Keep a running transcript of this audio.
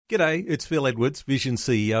G'day, it's Phil Edwards, Vision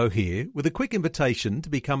CEO here, with a quick invitation to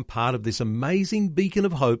become part of this amazing beacon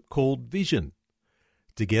of hope called Vision.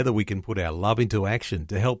 Together we can put our love into action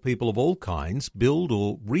to help people of all kinds build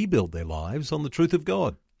or rebuild their lives on the truth of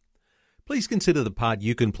God. Please consider the part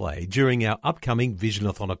you can play during our upcoming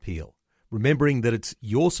Visionathon appeal, remembering that it's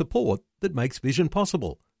your support that makes Vision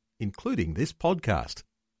possible, including this podcast.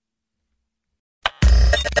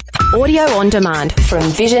 Audio on demand from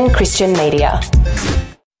Vision Christian Media.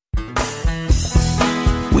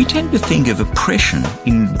 We tend to think of oppression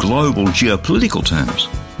in global geopolitical terms,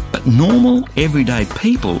 but normal, everyday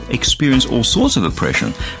people experience all sorts of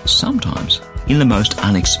oppression, sometimes in the most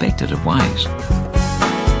unexpected of ways.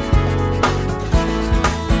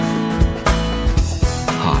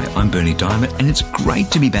 Hi, I'm Bernie Diamond, and it's great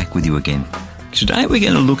to be back with you again. Today we're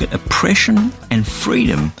going to look at oppression and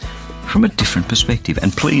freedom from a different perspective.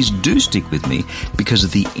 And please do stick with me, because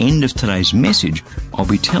at the end of today's message, I'll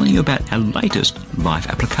be telling you about our latest life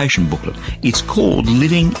application booklet. It's called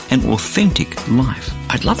Living an Authentic Life.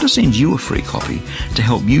 I'd love to send you a free copy to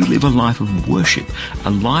help you live a life of worship,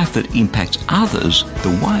 a life that impacts others the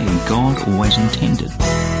way God always intended.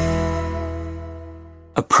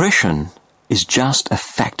 Oppression is just a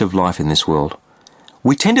fact of life in this world.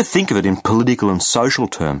 We tend to think of it in political and social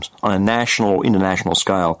terms on a national or international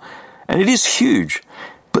scale. And it is huge,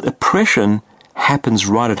 but oppression happens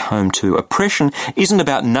right at home too. Oppression isn't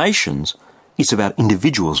about nations, it's about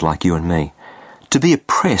individuals like you and me. To be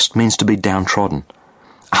oppressed means to be downtrodden.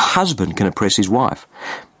 A husband can oppress his wife.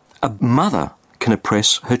 A mother can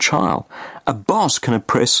oppress her child. A boss can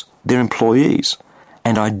oppress their employees.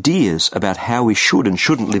 And ideas about how we should and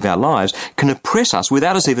shouldn't live our lives can oppress us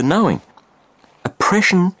without us even knowing.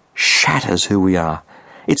 Oppression shatters who we are.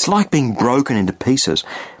 It's like being broken into pieces.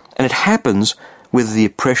 And it happens whether the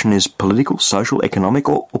oppression is political, social, economic,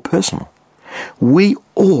 or personal. We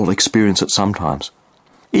all experience it sometimes,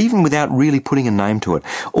 even without really putting a name to it.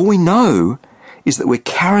 All we know is that we're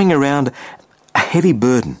carrying around a heavy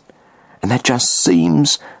burden, and that just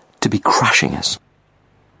seems to be crushing us.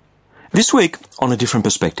 This week, on a different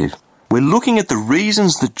perspective, we're looking at the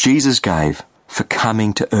reasons that Jesus gave for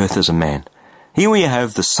coming to earth as a man. Here we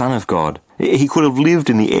have the Son of God. He could have lived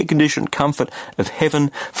in the air-conditioned comfort of heaven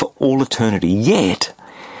for all eternity. Yet,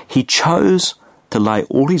 he chose to lay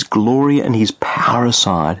all his glory and his power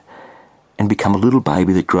aside and become a little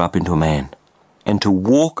baby that grew up into a man, and to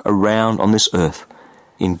walk around on this earth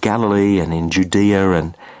in Galilee and in Judea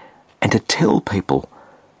and to tell people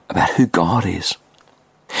about who God is.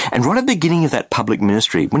 And right at the beginning of that public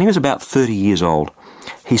ministry, when he was about 30 years old,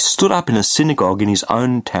 he stood up in a synagogue in his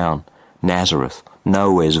own town, Nazareth,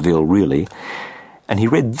 Nowheresville really, and he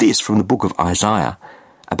read this from the book of Isaiah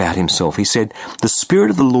about himself. He said, "The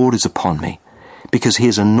Spirit of the Lord is upon me, because he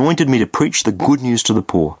has anointed me to preach the good news to the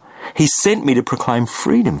poor. He sent me to proclaim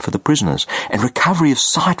freedom for the prisoners and recovery of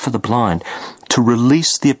sight for the blind, to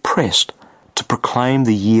release the oppressed, to proclaim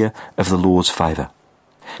the year of the Lord's favour."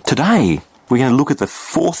 Today, we're going to look at the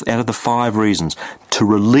fourth out of the 5 reasons to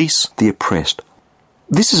release the oppressed.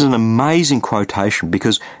 This is an amazing quotation,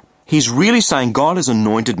 because he's really saying, God has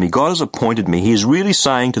anointed me, God has appointed me. He is really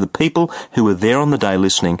saying to the people who were there on the day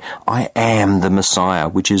listening, I am the Messiah,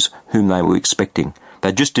 which is whom they were expecting.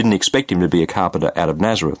 They just didn't expect him to be a carpenter out of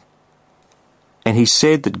Nazareth. And he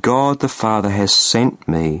said that God the Father has sent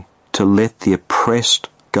me to let the oppressed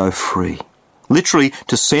go free. Literally,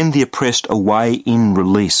 to send the oppressed away in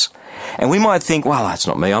release. And we might think, well, that's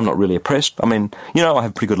not me, I'm not really oppressed. I mean, I have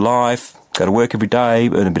a pretty good life, go to work every day,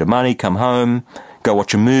 earn a bit of money, come home, go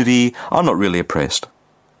watch a movie. I'm not really oppressed.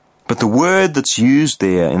 But the word that's used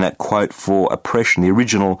there in that quote for oppression, the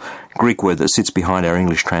original Greek word that sits behind our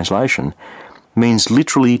English translation, means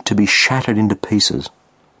literally to be shattered into pieces,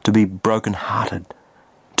 to be broken-hearted,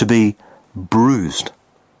 to be bruised.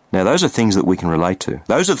 Now, those are things that we can relate to.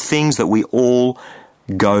 Those are things that we all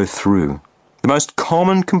go through. The most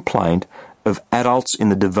common complaint of adults in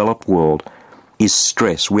the developed world is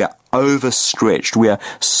stress. We are overstretched. We are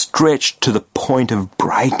stretched to the point of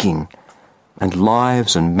breaking. And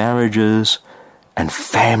lives and marriages and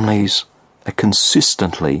families are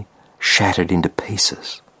consistently shattered into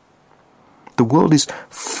pieces. The world is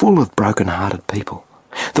full of broken-hearted people.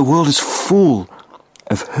 The world is full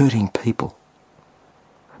of hurting people.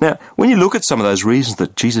 Now, when you look at some of those reasons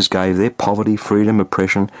that Jesus gave there, poverty, freedom,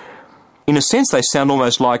 oppression, in a sense they sound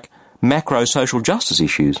almost like macro social justice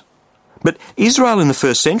issues. But Israel in the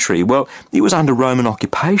first century, well, it was under Roman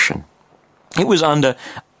occupation. It was under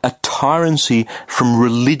a tyranny from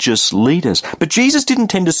religious leaders. But Jesus didn't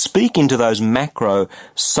tend to speak into those macro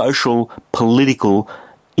social, political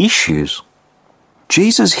issues.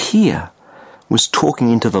 Jesus here was talking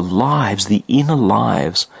into the lives, the inner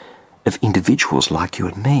lives of individuals like you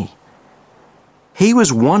and me. He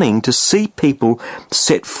was wanting to see people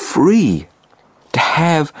set free, to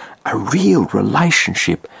have a real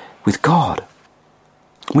relationship with God.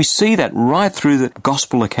 We see that right through the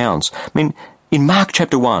gospel accounts. I mean, in Mark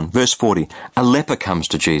chapter 1, verse 40, a leper comes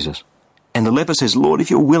to Jesus. And the leper says, Lord, if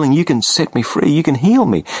you're willing, you can set me free, you can heal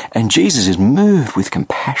me. And Jesus is moved with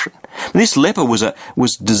compassion. This leper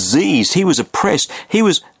was diseased, he was oppressed, he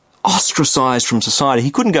was ostracized from society.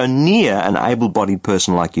 He couldn't go near an able-bodied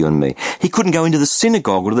person like you and me. He couldn't go into the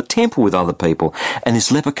synagogue or the temple with other people. And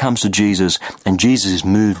this leper comes to Jesus, and Jesus is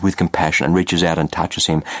moved with compassion and reaches out and touches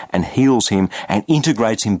him and heals him and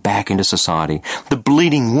integrates him back into society. The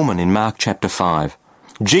bleeding woman in Mark chapter 5.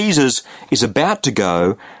 Jesus is about to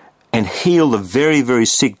go and heal the very, very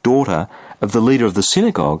sick daughter of the leader of the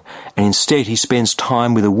synagogue, and instead he spends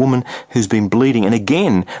time with a woman who's been bleeding. And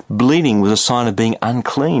again, bleeding was a sign of being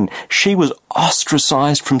unclean. She was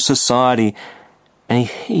ostracized from society, and he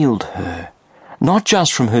healed her. Not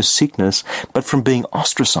just from her sickness, but from being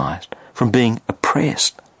ostracized, from being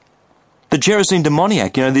oppressed. The Gerasene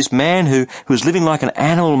demoniac, this man who was living like an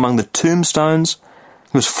animal among the tombstones,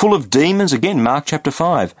 who was full of demons, again, Mark chapter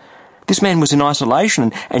 5. This man was in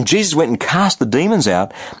isolation, and Jesus went and cast the demons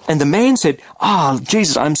out. And the man said, "Oh,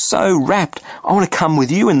 Jesus, I'm so wrapped. I want to come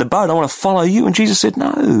with you in the boat. I want to follow you." And Jesus said,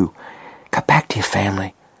 "No, go back to your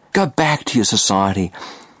family. Go back to your society.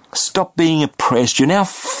 Stop being oppressed. You're now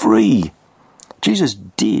free." Jesus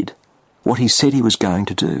did what he said he was going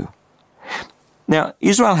to do. Now,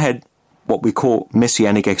 Israel had what we call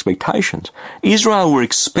messianic expectations. Israel were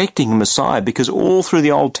expecting a Messiah because all through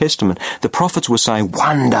the Old Testament, the prophets were saying,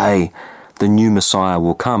 one day the new Messiah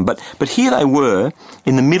will come. But here they were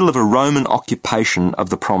in the middle of a Roman occupation of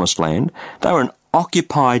the Promised Land. They were in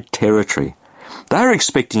occupied territory. They were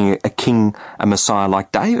expecting a king, a Messiah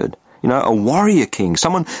like David, a warrior king,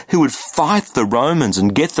 someone who would fight the Romans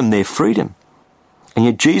and get them their freedom. And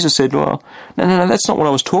yet Jesus said, well, no, that's not what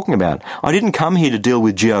I was talking about. I didn't come here to deal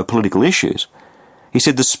with geopolitical issues. He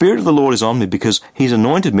said, the Spirit of the Lord is on me because he's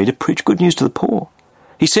anointed me to preach good news to the poor.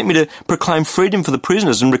 He sent me to proclaim freedom for the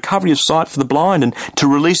prisoners and recovery of sight for the blind and to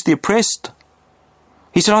release the oppressed.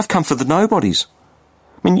 He said, I've come for the nobodies.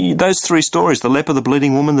 I mean, those three stories, the leper, the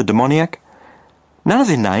bleeding woman, the demoniac, none of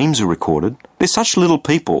their names are recorded. They're such little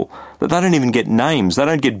people that they don't even get names. They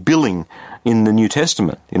don't get billing in the New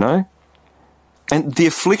Testament, And the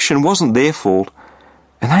affliction wasn't their fault,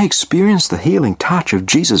 and they experienced the healing touch of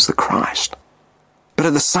Jesus the Christ. But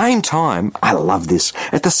at the same time, I love this,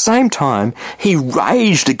 at the same time, he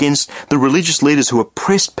raged against the religious leaders who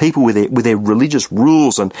oppressed people with their religious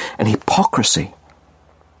rules and hypocrisy.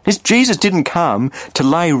 This Jesus didn't come to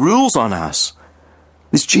lay rules on us.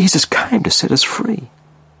 This Jesus came to set us free.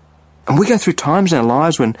 And we go through times in our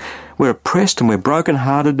lives when we're oppressed and we're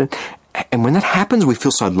brokenhearted, and when that happens, we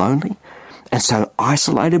feel so lonely and so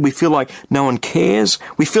isolated. We feel like no one cares.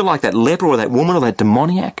 We feel like that leper or that woman or that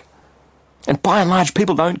demoniac. And by and large,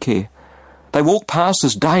 people don't care. They walk past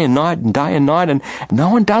us day and night, and no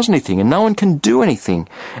one does anything, and no one can do anything.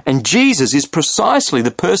 And Jesus is precisely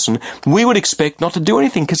the person we would expect not to do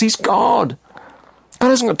anything, because he's God. God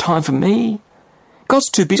hasn't got time for me. God's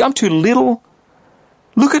too busy. I'm too little.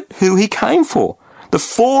 Look at who he came for. The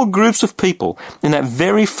four groups of people in that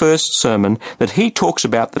very first sermon that he talks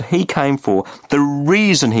about that he came for, the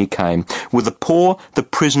reason he came, were the poor, the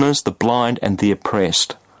prisoners, the blind, and the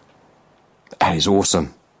oppressed. That is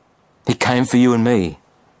awesome. He came for you and me.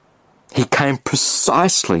 He came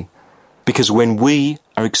precisely because when we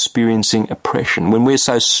are experiencing oppression, when we're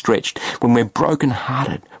so stretched, when we're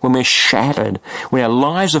broken-hearted, when we're shattered, when our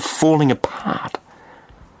lives are falling apart,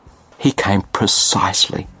 he came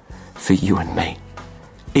precisely for you and me.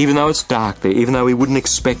 Even though it's dark there, even though we wouldn't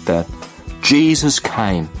expect that, Jesus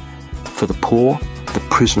came for the poor, the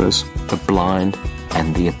prisoners, the blind,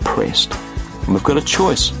 and the oppressed. And we've got a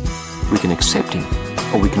choice. We can accept him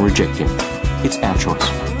or we can reject him. It's our choice.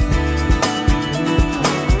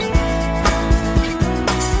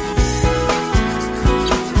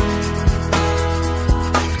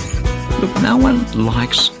 Look, no one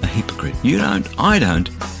likes a hypocrite. You don't, I don't,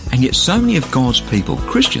 and yet so many of God's people,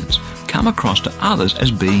 Christians, come across to others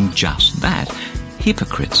as being just that,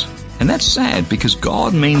 hypocrites. And that's sad because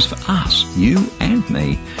God means for us, you and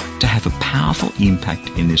me, to have a powerful impact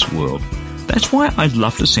in this world. That's why I'd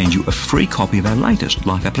love to send you a free copy of our latest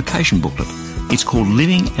life application booklet. It's called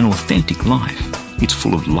Living an Authentic Life. It's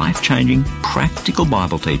full of life-changing, practical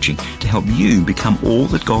Bible teaching to help you become all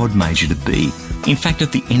that God made you to be. In fact,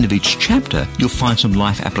 at the end of each chapter, you'll find some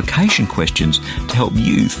life application questions to help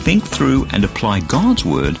you think through and apply God's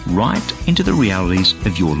Word right into the realities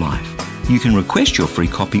of your life. You can request your free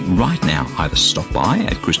copy right now. Either stop by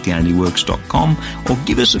at christianityworks.com or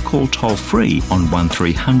give us a call toll-free on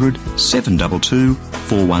 1300 722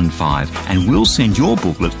 415 and we'll send your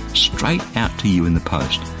booklet straight out to you in the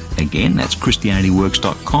post. Again, that's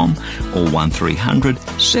christianityworks.com or 1300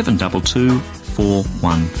 722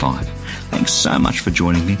 415. Thanks so much for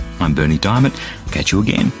joining me. I'm Bernie Diamond. Catch you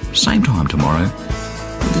again, same time tomorrow,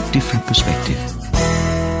 with a different perspective.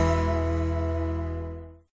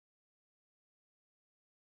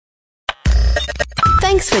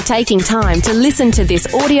 Thanks for taking time to listen to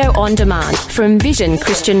this audio on demand from Vision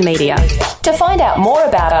Christian Media. To find out more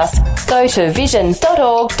about us, go to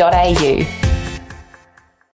vision.org.au.